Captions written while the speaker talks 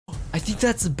I think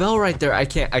that's the bell right there. I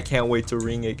can't wait to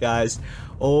ring it, guys.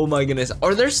 Oh my goodness.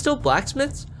 Are there still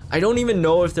blacksmiths? I don't even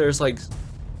know if there's like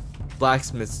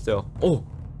blacksmiths still. Oh.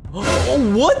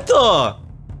 Oh, what the?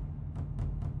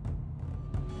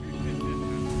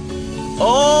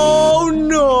 Oh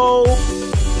no.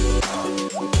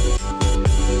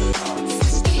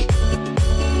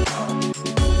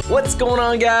 What's going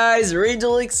on, guys?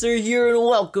 RageElixir here, and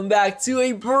welcome back to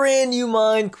a brand new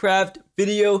Minecraft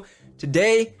video.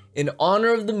 Today, in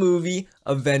honor of the movie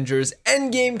Avengers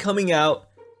Endgame coming out,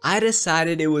 I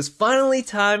decided it was finally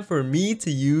time for me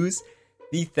to use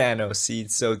the Thanos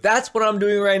seed. So that's what I'm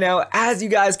doing right now. As you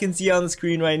guys can see on the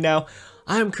screen right now,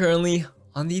 I'm currently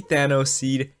on the Thanos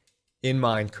seed in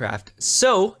Minecraft.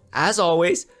 So, as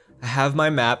always, I have my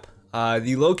map,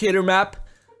 the locator map.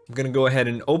 I'm gonna go ahead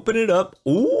and open it up.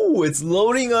 Ooh, it's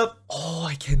loading up. Oh,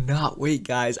 I cannot wait,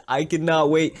 guys. I cannot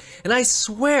wait. And I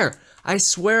swear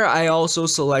I also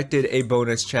selected a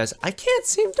bonus chest. I can't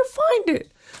seem to find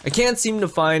it. I can't seem to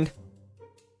find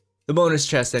the bonus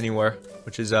chest anywhere,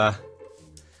 which is kind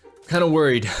of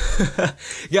worried.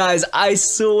 Guys, I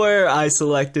swear I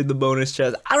selected the bonus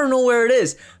chest. I don't know where it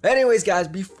is. But anyways, guys,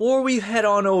 before we head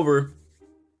on over,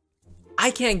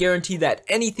 I can't guarantee that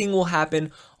anything will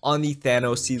happen on the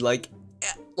Thanos seed. Like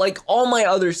all my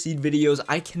other seed videos,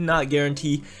 I cannot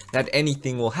guarantee that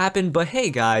anything will happen. But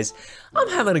hey, guys, I'm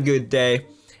having a good day.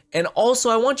 And also,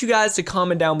 I want you guys to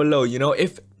comment down below, you know,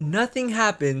 if nothing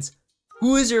happens,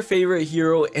 who is your favorite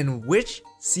hero and which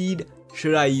seed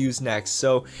should I use next?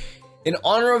 So, in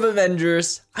honor of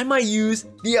Avengers, I might use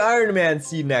the Iron Man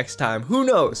seed next time. Who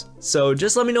knows? So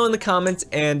just let me know in the comments,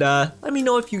 and let me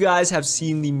know if you guys have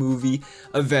seen the movie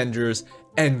Avengers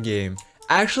Endgame.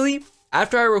 Actually,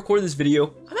 after I record this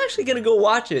video, I'm actually gonna go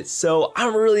watch it. So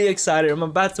I'm really excited. I'm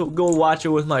about to go watch it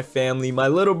with my family. My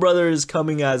little brother is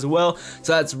coming as well.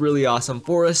 So that's really awesome.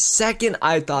 For a second,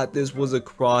 I thought this was a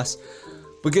cross,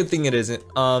 but good thing it isn't.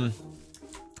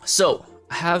 So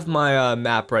I have my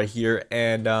map right here,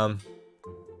 and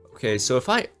okay, so if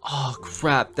oh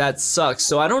crap, that sucks.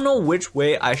 So I don't know which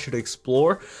way I should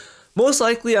explore. Most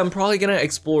likely I'm probably gonna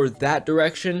explore that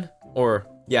direction, or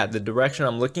yeah, the direction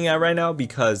I'm looking at right now,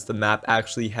 because the map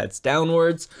actually heads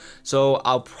downwards. So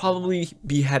I'll probably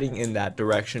be heading in that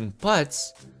direction, but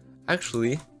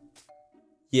actually,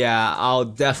 yeah, I'll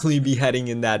definitely be heading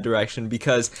in that direction,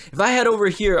 because if I head over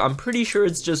here, I'm pretty sure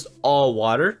it's just all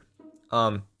water.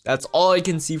 That's all I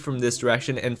can see from this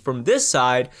direction, and from this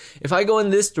side, if I go in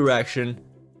this direction,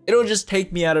 it'll just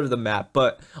take me out of the map.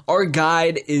 But our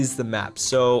guide is the map,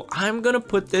 so I'm gonna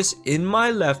put this in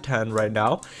my left hand right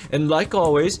now. And like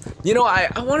always, you know, I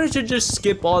wanted to just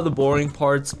skip all the boring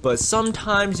parts, but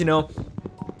sometimes, you know,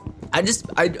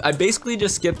 I basically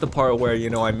just skipped the part where, you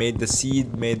know, I made the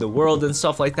seed, made the world and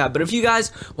stuff like that. But if you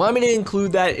guys want me to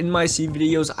include that in my seed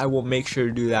videos, I will make sure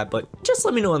to do that. But just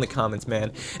let me know in the comments,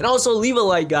 man. And also leave a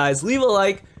like, guys. Leave a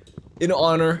like in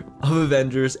honor of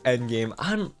Avengers Endgame.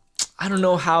 I don't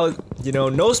know how, you know,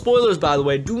 no spoilers, by the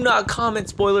way. Do not comment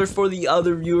spoilers for the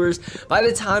other viewers. By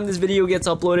the time this video gets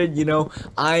uploaded, you know,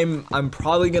 I'm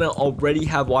probably gonna already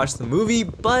have watched the movie,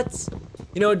 but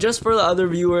you know, just for the other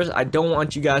viewers, I don't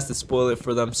want you guys to spoil it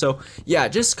for them. So yeah,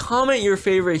 just comment your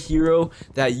favorite hero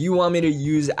that you want me to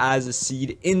use as a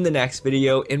seed in the next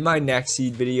video, in my next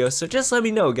seed video. So just let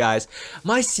me know, guys.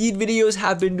 My seed videos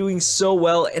have been doing so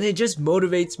well, and it just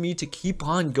motivates me to keep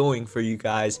on going for you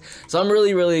guys. So I'm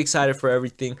really excited for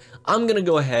everything. I'm gonna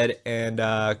go ahead and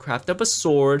craft up a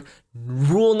sword.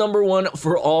 Rule number 1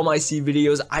 for all my seed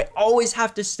videos: I always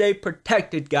have to stay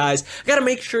protected, guys. I gotta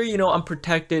make sure, you know, I'm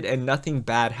protected and nothing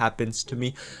bad happens to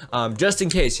me. Just in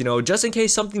case, you know, just in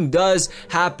case something does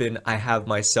happen, I have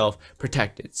myself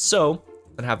protected. So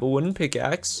I'm gonna have a wooden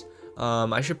pickaxe.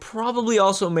 I should probably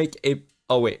also make a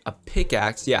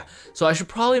pickaxe. Yeah, so I should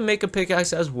probably make a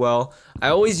pickaxe as well. I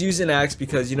always use an axe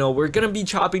because, you know, we're gonna be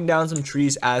chopping down some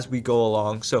trees as we go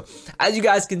along. So as you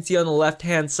guys can see on the left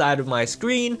hand side of my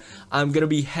screen, I'm gonna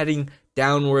be heading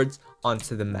downwards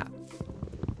onto the map.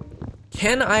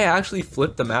 Can I actually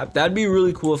flip the map? That'd be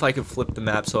really cool if I could flip the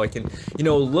map, so I can, you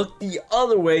know, look the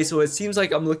other way, so it seems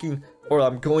like I'm looking, or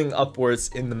I'm going upwards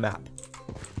in the map.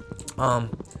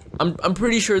 I'm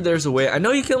pretty sure there's a way. I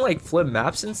know you can like flip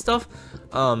maps and stuff,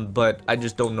 but I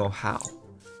just don't know how.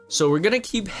 So we're gonna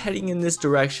keep heading in this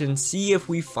direction, see if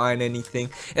we find anything.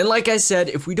 And like I said,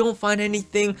 if we don't find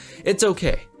anything, it's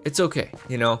okay. It's okay,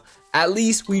 you know. At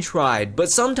least we tried.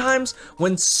 But sometimes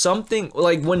when something,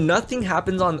 like when nothing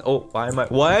happens on, oh, why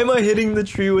am I hitting the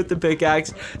tree with the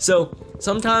pickaxe? So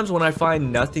sometimes when I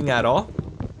find nothing at all,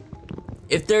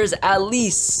 if there's at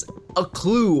least a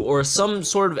clue or some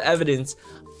sort of evidence,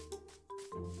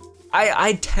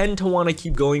 I tend to want to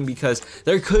keep going because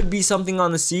there could be something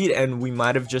on the seed and we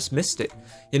might have just missed it,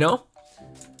 you know?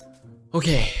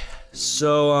 Okay,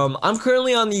 so I'm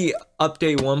currently on the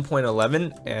update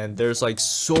 1.11 and there's like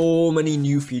so many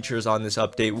new features on this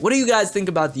update. What do you guys think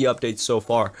about the update so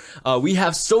far? We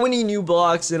have so many new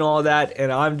blocks and all that, and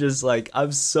I'm just like,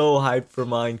 I'm so hyped for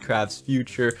Minecraft's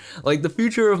future. Like, the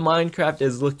future of Minecraft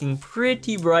is looking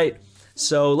pretty bright.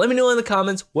 So let me know in the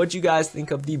comments what you guys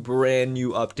think of the brand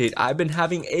new update. I've been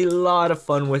having a lot of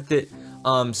fun with it.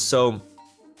 So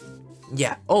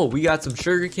yeah. Oh, we got some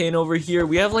sugarcane over here.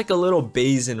 We have like a little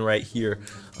basin right here.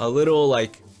 A little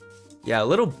like, yeah, a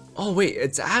little, oh wait,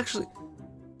 it's actually,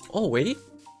 oh wait.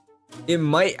 It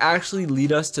might actually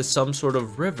lead us to some sort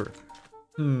of river.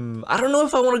 I don't know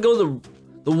if I want to go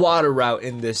the water route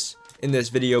in this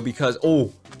video because,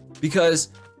 because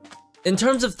in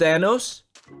terms of Thanos,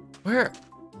 where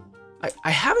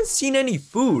I haven't seen any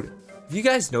food. Have you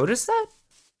guys noticed that?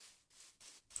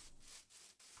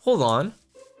 Hold on.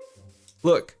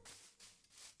 Look.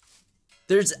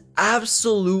 There's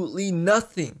absolutely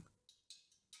nothing.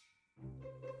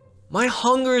 My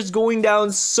hunger is going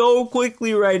down so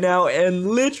quickly right now, and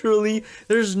literally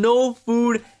there's no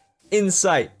food in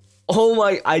sight. Oh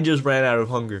my, I just ran out of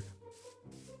hunger.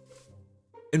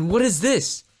 And what is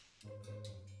this?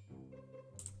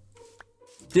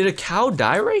 Did a cow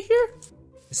die right here?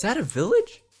 Is that a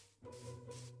village?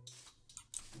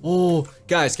 Oh,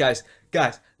 guys.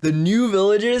 The new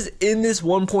villages in this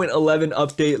 1.11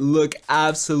 update look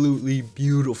absolutely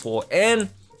beautiful. And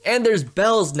there's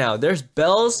bells now. There's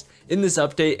bells in this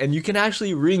update and you can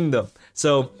actually ring them.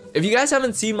 So if you guys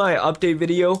haven't seen my update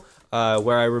video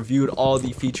where I reviewed all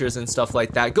the features and stuff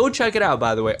like that, go check it out,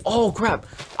 by the way. Oh crap,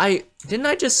 didn't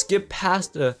I just skip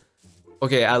past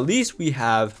okay, at least we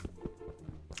have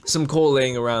some coal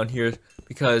laying around here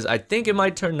because I think it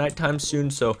might turn nighttime soon,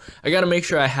 so I gotta make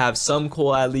sure I have some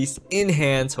coal at least in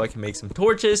hand so I can make some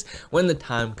torches when the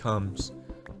time comes.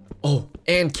 Oh,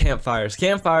 and campfires.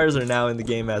 Campfires are now in the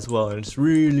game as well, and it's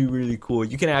really cool.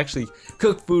 You can actually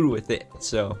cook food with it,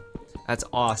 so that's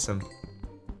awesome.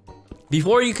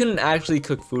 Before, you couldn't actually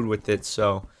cook food with it,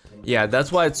 so yeah,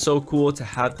 that's why it's so cool to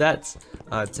have that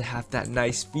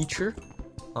nice feature.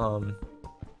 But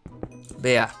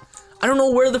yeah, I don't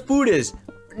know where the food is.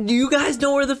 Do you guys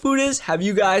know where the food is? Have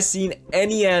you guys seen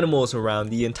any animals around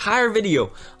the entire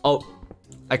video? Oh,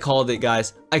 I called it,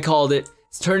 guys. I called it.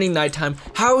 It's turning nighttime.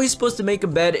 How are we supposed to make a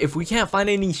bed if we can't find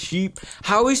any sheep?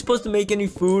 How are we supposed to make any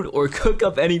food or cook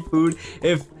up any food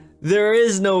if there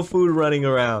is no food running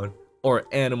around? Or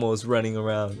animals running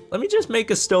around. Let me just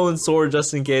make a stone sword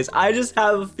just in case. I just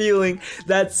have a feeling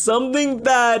that something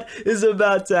bad is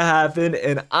about to happen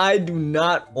and I do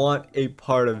not want a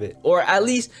part of it. Or at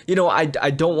least, you know, I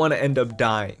don't want to end up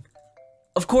dying.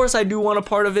 Of course I do want a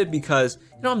part of it because,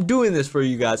 you know, I'm doing this for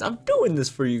you guys. I'm doing this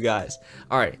for you guys.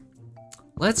 Alright,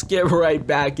 let's get right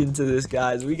back into this,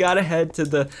 guys. We gotta head to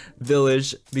the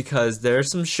village because there's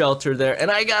some shelter there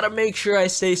and I gotta make sure I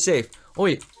stay safe. Oh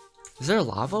wait. Is there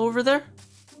lava over there?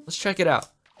 Let's check it out.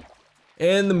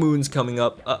 And the moon's coming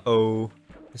up. Uh-oh.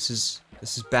 This is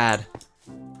bad.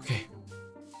 Okay.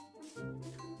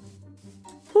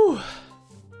 Whew.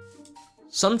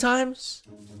 Sometimes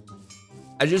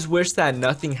I just wish that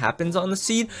nothing happens on the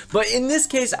seed, but in this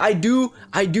case I do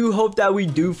hope that we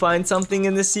do find something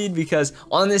in the seed because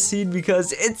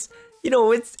it's, you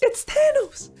know, it's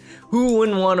Thanos. Who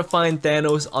wouldn't want to find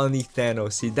Thanos on the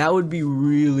Thanos seed? That would be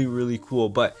really cool.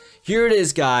 But here it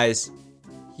is, guys.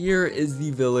 Here is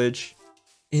the village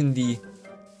in the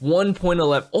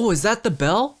 1.11. Oh, is that the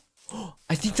bell? Oh,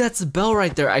 I think that's the bell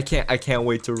right there. I can't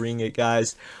wait to ring it,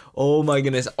 guys. Oh my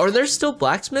goodness. Are there still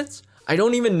blacksmiths? I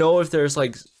don't even know if there's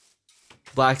like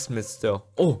blacksmiths still.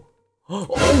 Oh,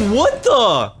 what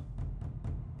the?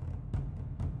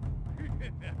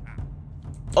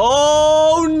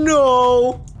 Oh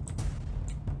no!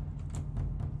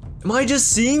 Am I just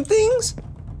seeing things?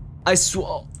 I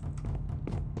swear.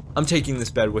 I'm taking this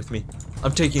bed with me.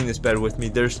 I'm taking this bed with me.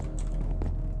 There's...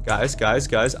 Guys. I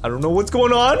don't know what's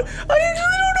going on. I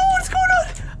actually don't know what's going on.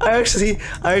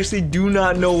 I actually do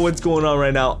not know what's going on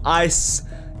right now.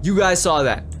 You guys saw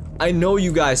that. I know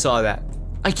you guys saw that.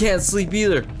 I can't sleep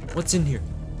either. What's in here?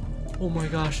 Oh my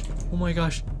gosh. Oh my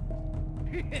gosh.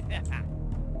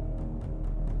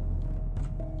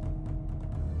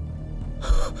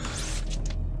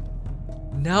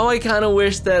 Now I kind of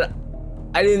wish that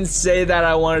I didn't say that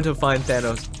I wanted to find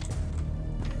Thanos.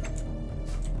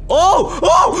 Oh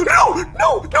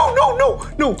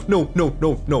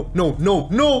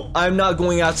no. I'm not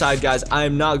going outside, guys.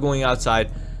 I'm not going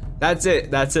outside. That's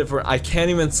it for, I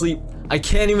can't even sleep. I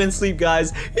can't even sleep,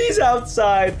 guys. He's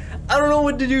outside. I don't know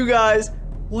what to do, guys.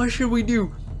 What should we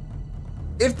do?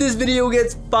 If this video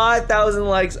gets 5,000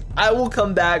 likes, I will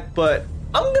come back, but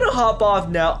I'm gonna hop off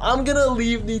now. I'm gonna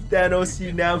leave the Thanos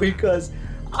scene now because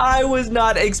I was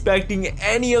not expecting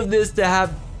any of this to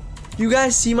happen. You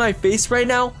guys see my face right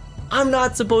now? I'm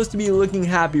not supposed to be looking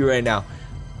happy right now.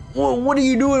 What are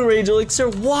you doing,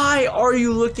 RageElixir? Why are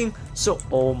you looking so...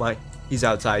 Oh my... He's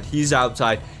outside. He's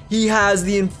outside. He has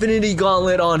the Infinity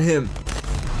Gauntlet on him.